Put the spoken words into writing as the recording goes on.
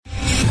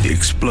The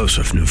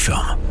explosive new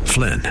film,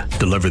 Flynn,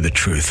 deliver the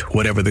truth,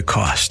 whatever the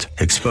cost,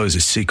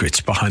 exposes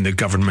secrets behind the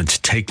government's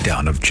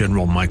takedown of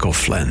General Michael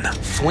Flynn.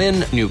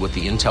 Flynn knew what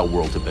the intel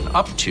world had been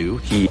up to.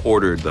 He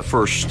ordered the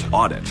first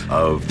audit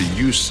of the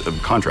use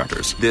of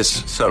contractors.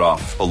 This set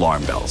off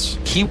alarm bells.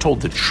 He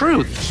told the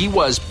truth. He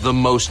was the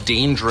most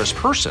dangerous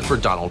person for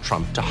Donald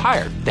Trump to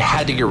hire. They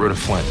had to get rid of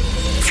Flynn.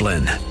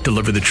 Flynn,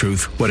 deliver the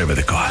truth, whatever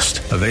the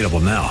cost. Available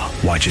now.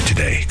 Watch it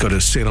today. Go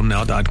to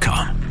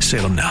salemnow.com.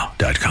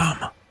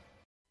 salemnow.com.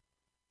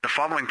 The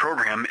following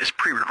program is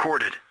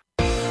pre-recorded.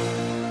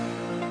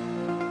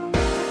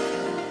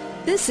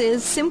 This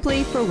is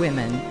Simply for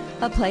Women,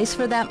 a place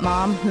for that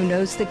mom who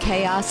knows the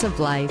chaos of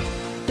life,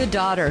 the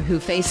daughter who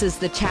faces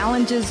the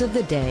challenges of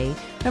the day,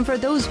 and for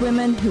those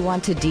women who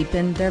want to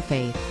deepen their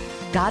faith.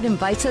 God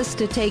invites us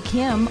to take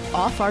Him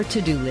off our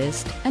to-do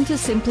list and to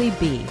simply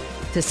be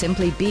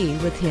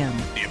with Him.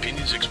 The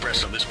opinions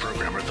expressed on this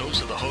program are those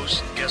of the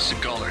hosts, guests,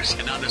 and callers,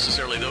 and not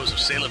necessarily those of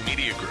Salem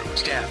Media Group,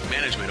 staff,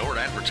 management, or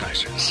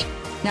advertisers.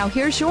 Now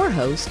here's your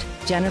host,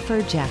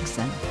 Jennifer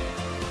Jackson.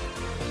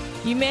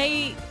 You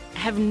may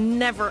have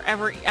never,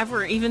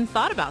 ever even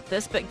thought about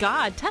this, but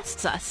God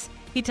tests us.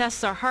 He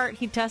tests our heart.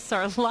 He tests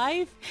our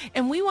life.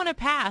 And we want to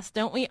pass,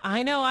 don't we?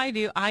 I know I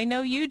do. I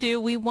know you do.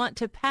 We want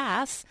to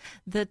pass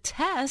the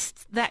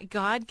tests that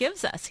God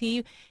gives us.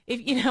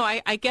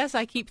 I guess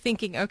I keep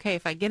thinking, okay,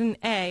 if I get an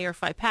A or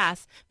if I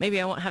pass,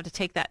 maybe I won't have to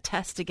take that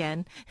test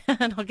again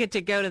and I'll get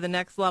to go to the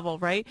next level,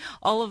 right?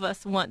 All of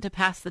us want to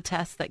pass the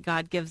test that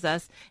God gives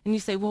us. And you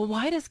say, well,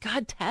 why does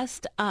God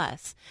test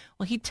us?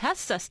 Well, He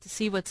tests us to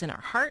see what's in our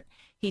heart.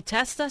 He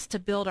tests us to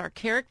build our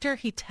character.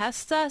 He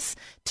tests us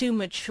to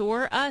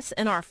mature us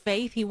in our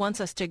faith. He wants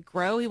us to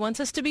grow. He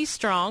wants us to be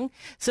strong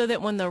so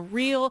that when the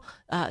real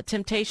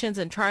temptations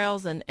and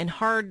trials and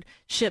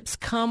hardships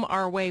come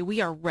our way,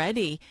 we are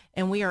ready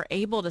and we are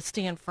able to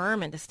stand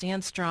firm and to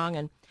stand strong.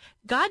 And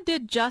God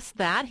did just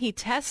that. He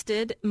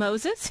tested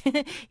Moses.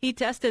 He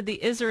tested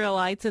the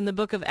Israelites in the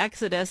book of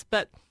Exodus.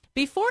 But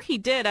before He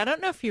did, I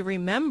don't know if you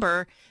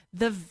remember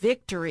the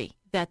victory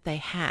that they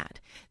had.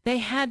 They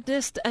had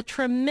just a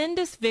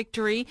tremendous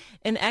victory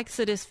in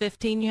Exodus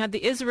 15. You had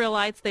the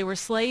Israelites. They were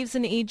slaves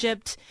in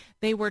Egypt.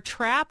 They were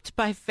trapped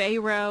by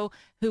Pharaoh,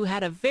 who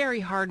had a very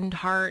hardened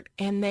heart,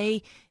 and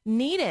they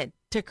needed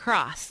to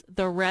cross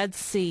the Red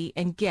Sea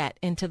and get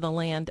into the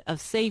land of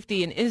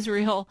safety in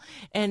Israel.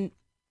 And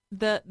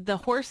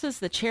the horses,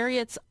 the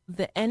chariots,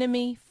 the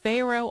enemy,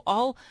 Pharaoh,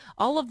 all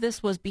of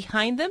this was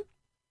behind them,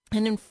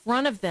 and in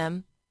front of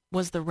them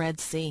was the Red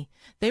Sea.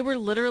 They were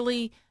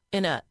literally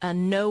in a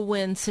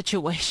no-win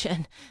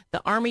situation.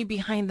 The army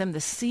behind them,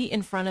 the sea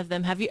in front of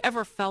them. Have you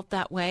ever felt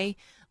that way?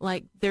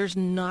 Like, there's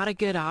not a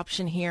good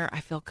option here.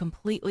 I feel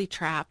completely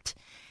trapped.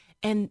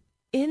 And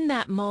in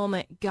that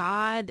moment,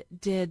 God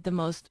did the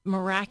most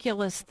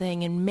miraculous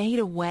thing and made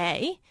a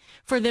way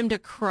for them to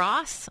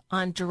cross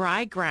on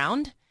dry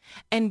ground.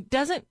 And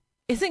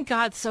isn't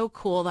God so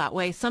cool that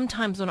way?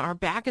 Sometimes when our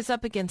back is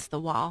up against the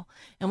wall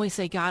and we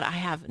say, God, I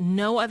have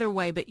no other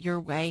way but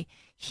your way,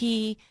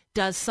 He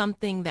does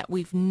something that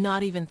we've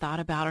not even thought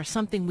about or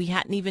something we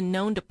hadn't even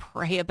known to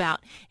pray about,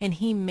 and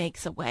He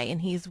makes a way, and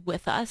He's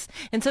with us.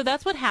 And so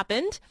that's what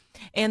happened.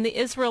 And the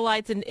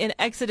Israelites in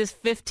Exodus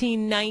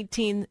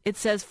 15:19, it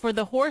says, for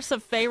the horse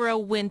of Pharaoh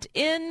went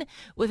in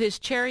with his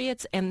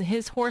chariots and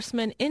his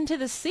horsemen into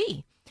the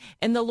sea.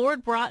 And the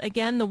Lord brought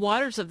again the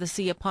waters of the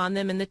sea upon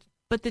them,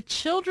 but the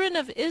children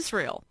of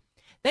Israel,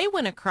 they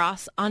went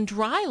across on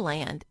dry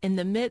land in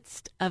the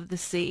midst of the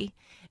sea.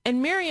 And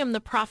Miriam,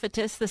 the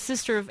prophetess, the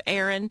sister of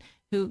Aaron,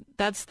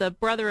 that's the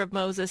brother of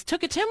Moses,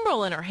 took a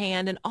timbrel in her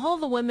hand, and all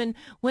the women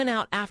went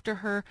out after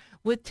her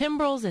with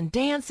timbrels and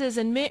dances.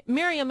 And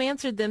Miriam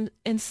answered them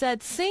and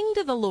said, sing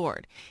to the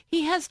Lord.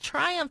 He has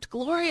triumphed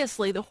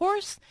gloriously. The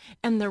horse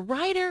and the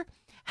rider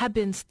have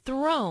been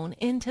thrown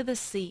into the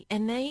sea.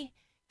 And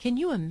can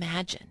you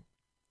imagine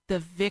the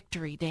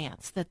victory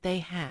dance that they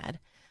had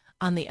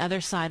on the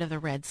other side of the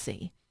Red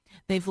Sea?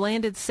 They've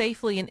landed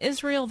safely in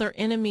Israel. Their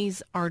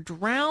enemies are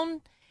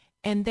drowned.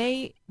 And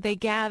they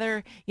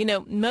gather,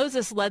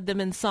 Moses led them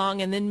in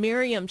song, and then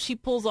Miriam, she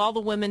pulls all the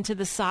women to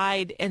the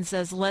side and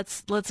says,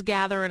 let's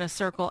gather in a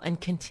circle and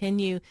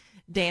continue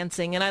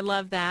dancing. And I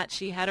love that.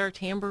 She had her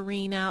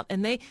tambourine out,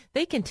 and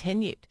they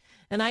continued.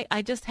 And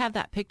I just have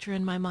that picture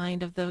in my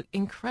mind of the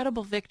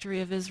incredible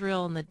victory of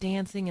Israel and the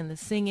dancing and the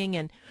singing.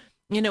 And,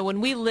 when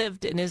we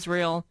lived in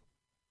Israel,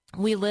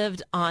 we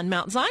lived on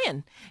Mount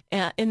Zion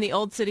in the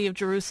old city of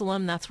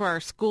Jerusalem. That's where our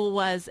school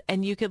was.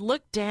 And you could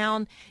look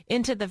down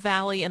into the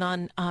valley. And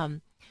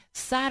on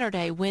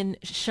Saturday, when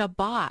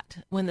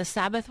the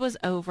Sabbath was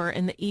over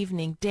in the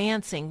evening,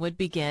 dancing would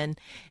begin.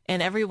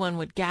 And everyone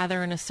would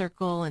gather in a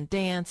circle and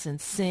dance and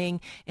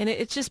sing. And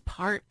it's just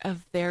part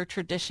of their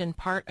tradition,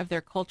 part of their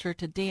culture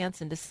to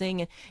dance and to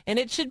sing. And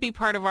it should be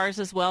part of ours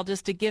as well,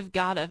 just to give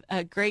God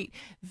a great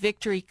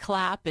victory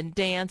clap and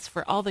dance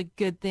for all the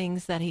good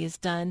things that He has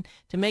done,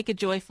 to make a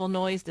joyful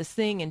noise, to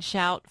sing and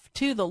shout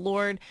to the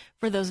Lord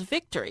for those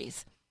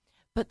victories.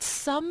 But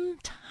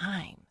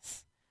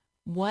sometimes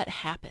what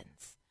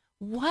happens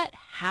what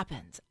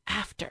happens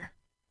after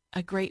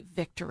a great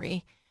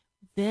victory?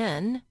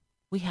 Then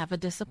we have a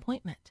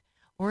disappointment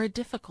or a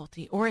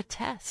difficulty or a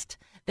test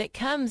that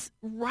comes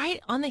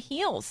right on the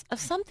heels of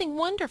something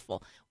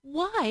wonderful.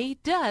 Why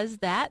does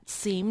that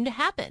seem to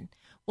happen?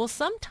 Well,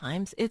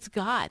 sometimes it's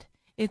God.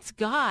 It's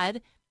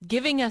God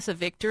giving us a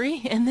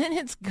victory, and then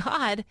it's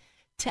God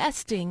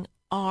testing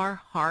our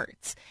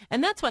hearts.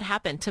 And that's what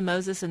happened to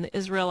Moses and the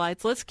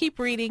Israelites. Let's keep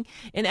reading.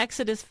 In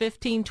Exodus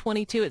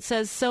 15:22, it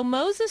says, "So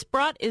Moses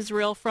brought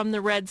Israel from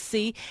the Red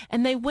Sea,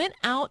 and they went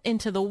out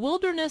into the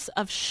wilderness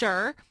of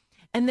Shur,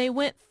 and they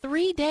went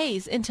 3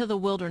 days into the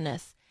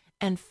wilderness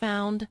and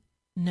found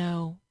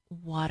no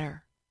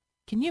water."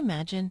 Can you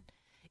imagine?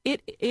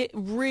 It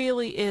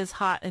really is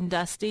hot and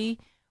dusty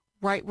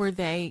right where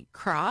they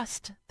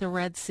crossed the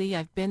Red Sea.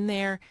 I've been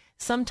there.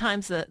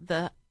 Sometimes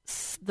the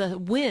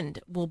wind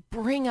will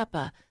bring up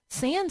a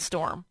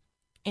sandstorm,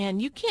 and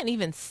you can't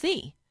even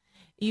see.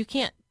 You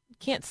can't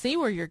see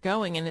where you're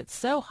going, and it's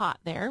so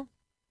hot there.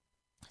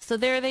 So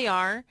there they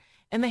are,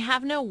 and they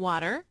have no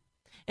water.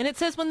 And it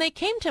says when they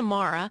came to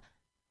Marah,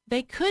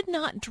 they could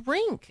not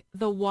drink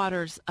the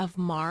waters of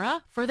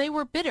Marah, for they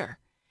were bitter.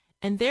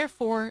 And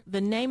therefore,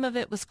 the name of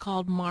it was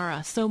called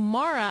Marah. So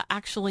Marah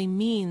actually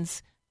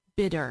means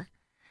bitter.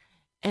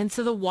 And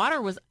so the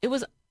water was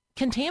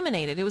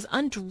contaminated. It was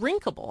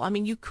undrinkable. I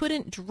mean, you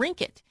couldn't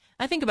drink it.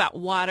 I think about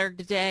water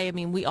today. I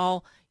mean, we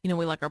all, we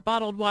like our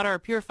bottled water, our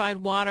purified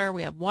water.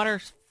 We have water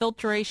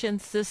filtration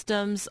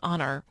systems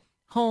in our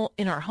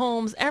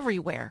homes,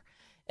 everywhere.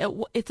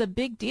 It's a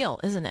big deal,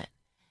 isn't it?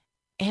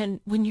 And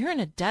when you're in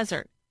a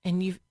desert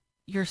and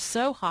you're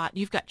so hot,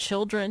 you've got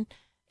children,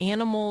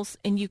 animals,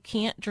 and you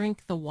can't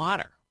drink the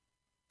water.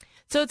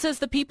 So it says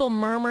the people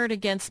murmured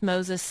against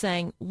Moses,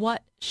 saying,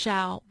 "What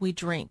shall we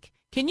drink?"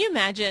 Can you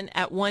imagine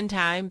at one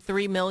time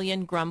 3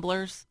 million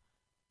grumblers?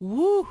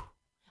 Woo!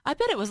 I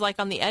bet it was like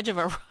on the edge of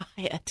a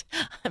riot.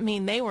 I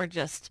mean, they were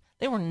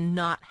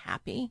not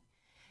happy.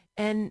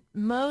 And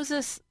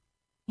Moses,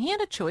 he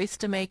had a choice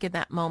to make in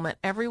that moment.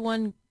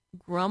 Everyone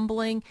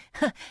grumbling.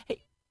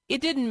 It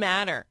didn't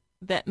matter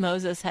that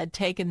Moses had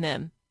taken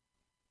them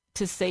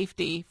to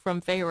safety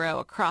from Pharaoh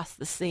across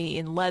the sea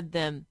and led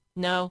them.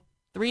 No,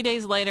 3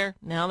 days later,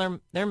 now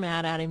they're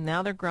mad at him.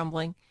 Now they're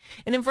grumbling.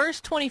 And in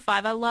verse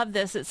 25, I love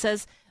this. It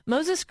says,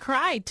 Moses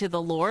cried to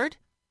the Lord,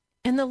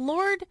 and the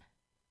Lord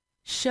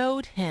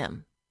showed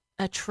him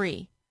a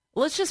tree.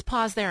 Let's just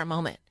pause there a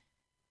moment.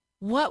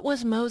 What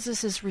was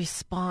Moses'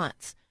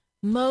 response?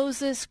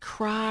 Moses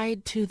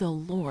cried to the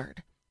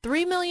Lord.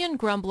 3 million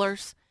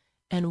grumblers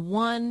and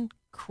one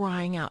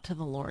crying out to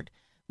the Lord.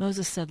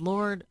 Moses said,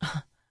 "Lord,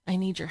 I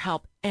need your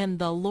help." And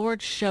the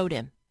Lord showed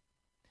him.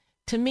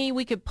 To me,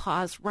 we could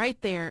pause right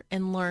there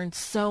and learn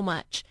so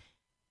much.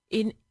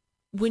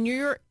 When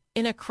you're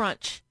in a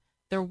crunch,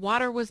 their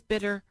water was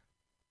bitter.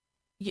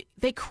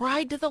 They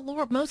cried to the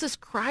Lord. Moses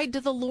cried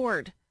to the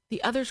Lord.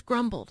 The others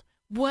grumbled.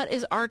 What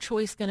is our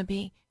choice going to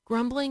be?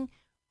 Grumbling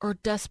or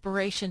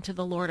desperation to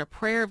the Lord? A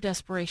prayer of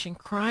desperation,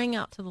 crying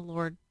out to the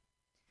Lord.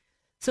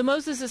 So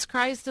Moses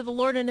cries to the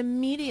Lord, and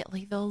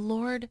immediately the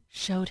Lord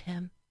showed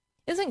him.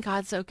 Isn't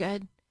God so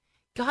good?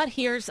 God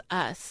hears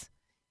us.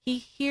 He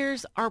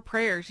hears our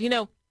prayers.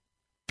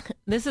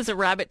 This is a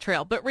rabbit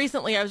trail, but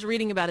recently I was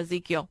reading about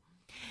Ezekiel,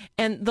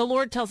 and the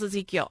Lord tells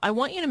Ezekiel, "I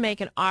want you to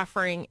make an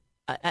offering.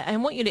 I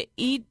want you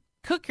to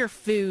cook your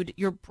food,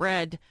 your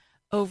bread,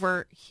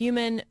 over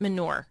human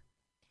manure."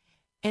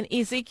 And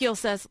Ezekiel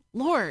says,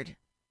 "Lord,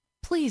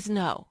 please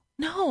no.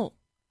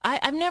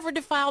 I've never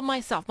defiled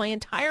myself my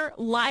entire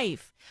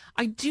life.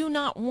 I do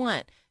not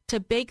want to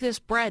bake this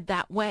bread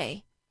that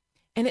way."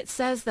 And it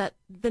says that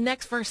the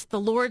next verse, the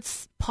Lord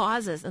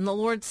pauses and the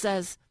Lord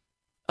says,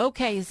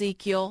 "Okay,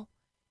 Ezekiel,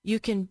 you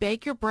can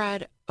bake your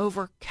bread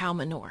over cow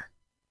manure."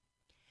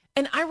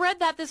 And I read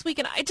that this week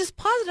and I just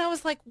paused and I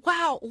was like,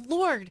 wow,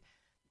 Lord,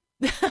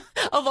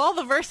 of all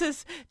the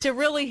verses to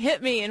really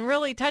hit me and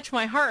really touch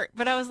my heart.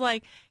 But I was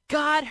like,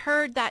 God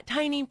heard that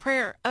tiny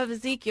prayer of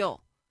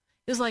Ezekiel.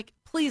 It was like,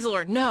 "Please,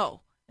 Lord,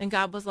 no." And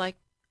God was like,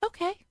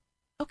 okay,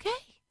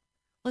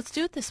 let's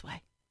do it this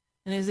way.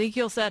 And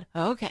Ezekiel said,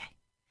 "Okay."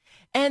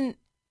 And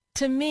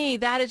to me,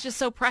 that is just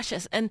so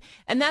precious. And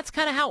that's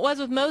kind of how it was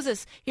with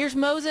Moses. Here's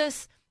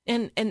Moses,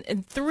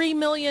 and 3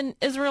 million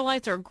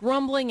Israelites are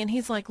grumbling, and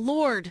he's like,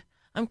 "Lord,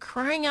 I'm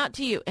crying out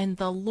to you." And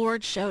the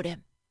Lord showed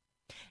him.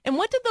 And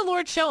what did the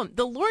Lord show him?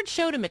 The Lord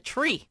showed him a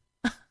tree.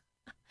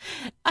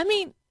 I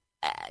mean,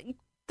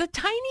 the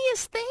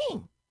tiniest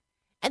thing.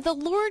 And the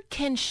Lord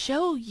can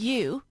show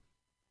you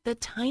the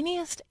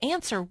tiniest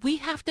answer. We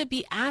have to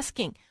be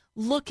asking,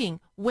 looking,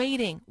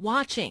 waiting,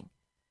 watching.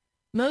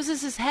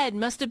 Moses' head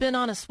must have been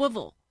on a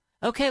swivel.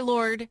 Okay,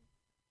 Lord.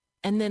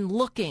 And then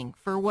looking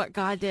for what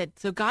God did.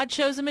 So God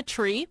shows him a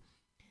tree.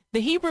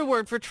 The Hebrew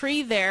word for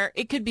tree there,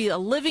 it could be a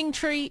living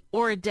tree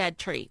or a dead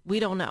tree.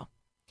 We don't know.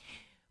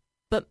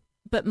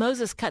 But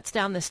Moses cuts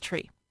down this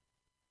tree.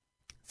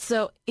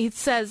 So it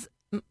says,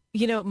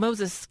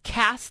 Moses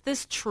cast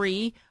this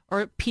tree or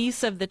a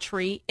piece of the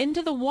tree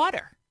into the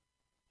water.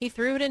 He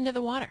threw it into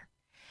the water.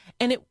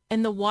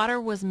 and the water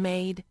was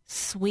made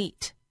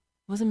sweet.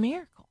 It was a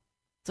miracle.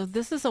 So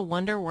this is a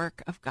wonder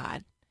work of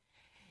God.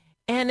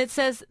 And it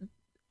says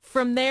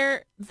from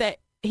there that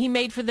he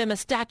made for them a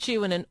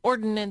statue and an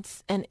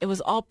ordinance, and it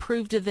was all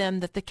proved to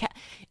them that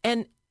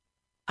and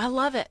I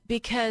love it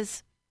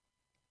because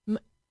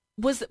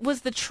was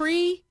the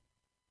tree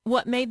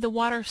what made the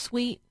water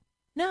sweet?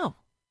 No.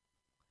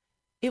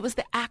 It was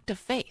the act of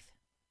faith.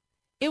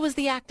 It was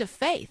the act of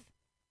faith.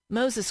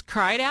 Moses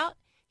cried out.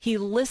 He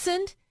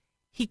listened.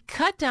 He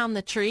cut down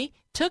the tree,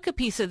 took a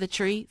piece of the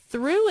tree,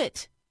 threw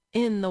it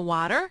in the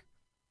water,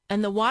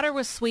 and the water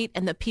was sweet,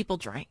 and the people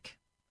drank.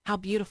 How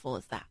beautiful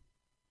is that?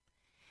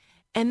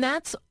 And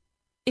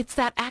it's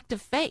that act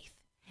of faith.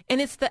 And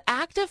it's the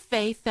act of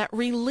faith that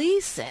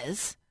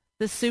releases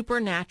the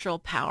supernatural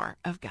power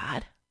of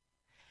God.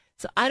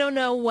 So I don't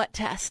know what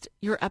test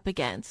you're up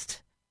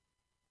against,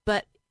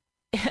 but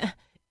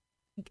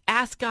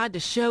ask God to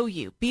show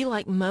you. Be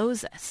like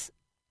Moses,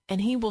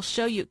 and he will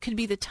show you. It could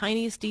be the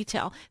tiniest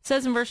detail. It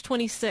says in verse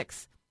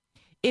 26,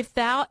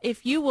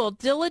 if you will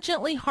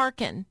diligently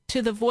hearken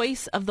to the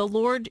voice of the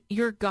Lord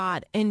your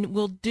God, and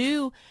will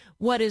do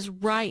what is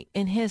right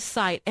in his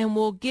sight, and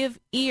will give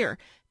ear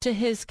to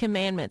his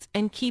commandments,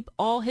 and keep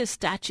all his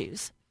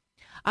statutes,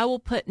 I will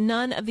put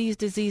none of these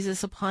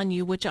diseases upon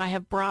you, which I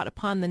have brought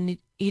upon the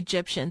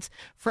Egyptians,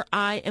 for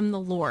I am the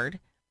Lord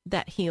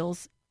that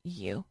heals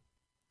you.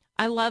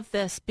 I love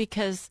this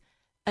because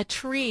a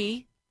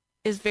tree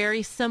is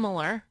very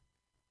similar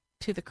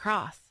to the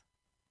cross.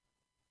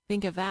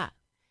 Think of that.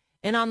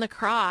 And on the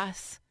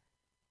cross,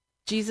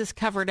 Jesus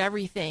covered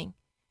everything.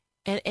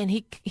 And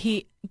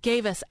he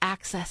gave us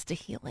access to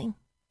healing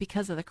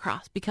because of the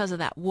cross, because of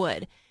that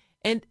wood.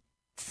 And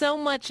so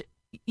much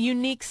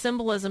unique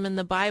symbolism in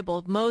the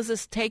Bible.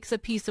 Moses takes a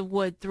piece of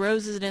wood,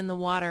 throws it in the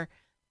water,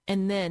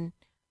 and then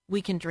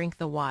we can drink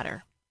the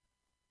water.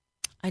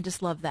 I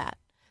just love that.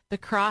 The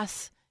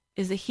cross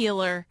is a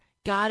healer.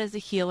 God is a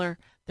healer.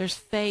 There's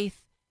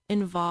faith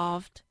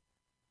involved.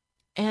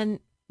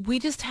 And we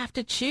just have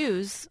to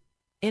choose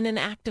in an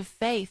act of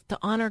faith to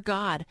honor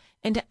God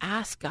and to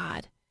ask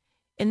God.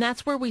 And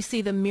that's where we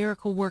see the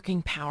miracle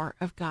working power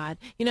of God.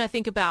 You know, I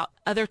think about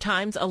other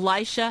times,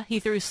 Elisha, he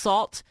threw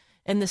salt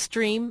in the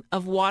stream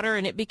of water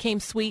and it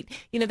became sweet.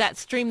 You know, that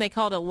stream they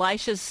called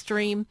Elisha's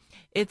stream.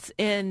 It's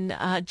in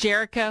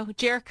Jericho.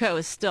 Jericho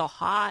is still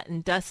hot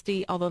and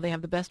dusty, although they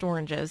have the best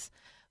oranges.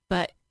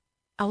 But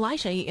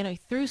Elisha, he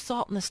threw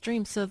salt in the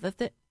stream so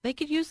that they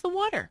could use the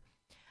water.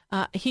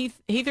 He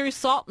threw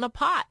salt in a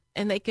pot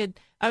and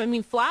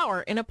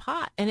flour in a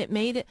pot, and it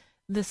made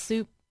the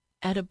soup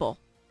edible.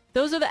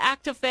 Those are the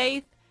act of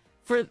faith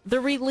for the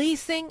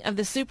releasing of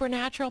the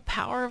supernatural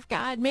power of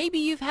God. Maybe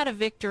you've had a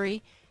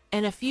victory,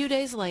 and a few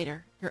days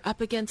later, you're up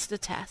against a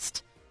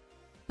test.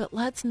 But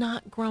let's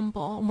not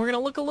grumble. And we're going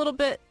to look a little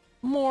bit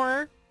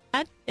more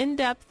in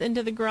depth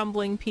into the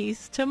grumbling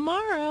piece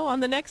tomorrow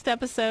on the next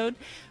episode.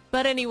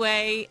 But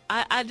anyway,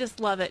 I just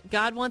love it.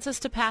 God wants us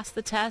to pass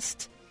the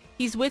test.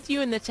 He's with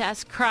you in the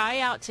test. Cry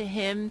out to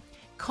him.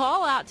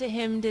 Call out to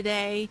him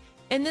today.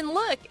 And then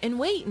look and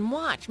wait and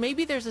watch.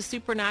 Maybe there's a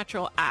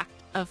supernatural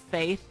act of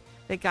faith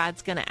that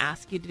God's going to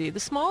ask you to do.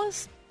 The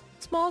smallest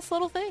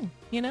little thing,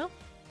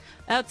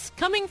 That's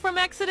coming from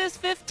Exodus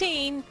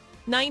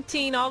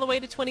 15:19 all the way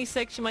to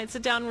 26. You might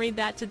sit down and read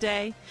that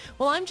today.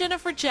 Well, I'm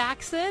Jennifer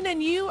Jackson,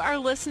 and you are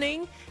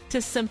listening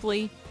to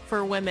Simply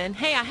for Women.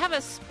 Hey, I have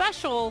a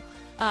special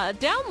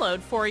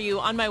download for you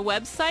on my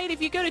website. If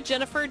you go to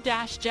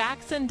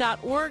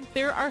jennifer-jackson.org,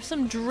 there are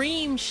some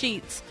dream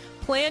sheets.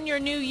 Plan your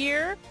new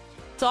year.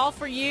 It's all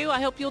for you.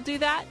 I hope you'll do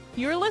that.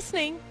 You're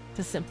listening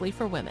to Simply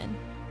for Women.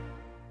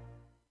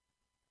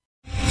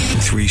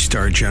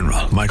 3-star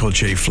General Michael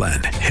J.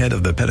 Flynn, head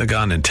of the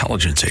Pentagon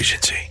Intelligence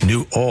Agency,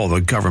 knew all the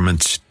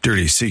government's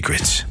dirty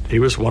secrets. He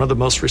was one of the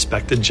most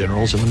respected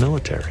generals in the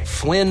military.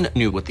 Flynn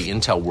knew what the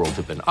intel world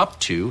had been up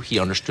to. He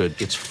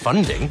understood its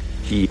funding.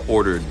 He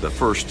ordered the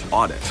first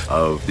audit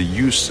of the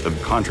use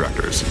of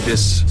contractors.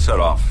 This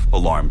set off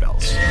alarm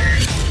bells.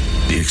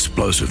 The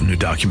explosive new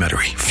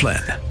documentary,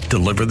 Flynn,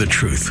 Deliver the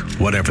Truth,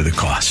 Whatever the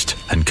Cost,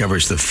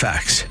 uncovers the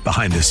facts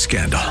behind this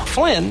scandal.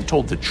 Flynn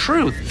told the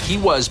truth. He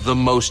was the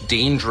most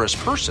dangerous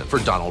person for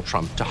Donald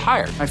Trump to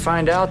hire. I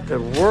find out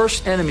the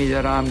worst enemy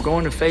that I'm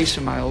going to face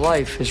in my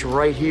life is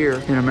right here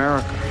in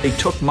America. They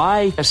took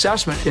my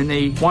assessment and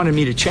they wanted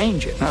me to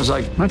change it. And I was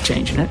like, I'm not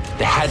changing it.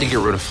 They had to get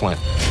rid of Flynn.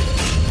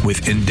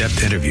 With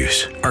in-depth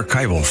interviews,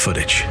 archival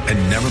footage,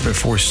 and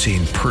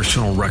never-before-seen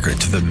personal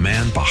records of the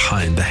man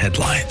behind the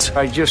headlines.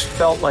 I just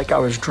felt like I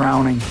was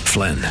drowning.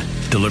 Flynn,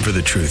 Deliver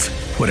the Truth,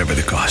 Whatever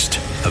the Cost.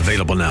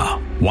 Available now.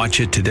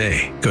 Watch it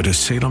today. Go to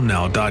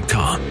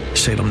salemnow.com.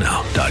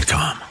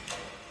 salemnow.com.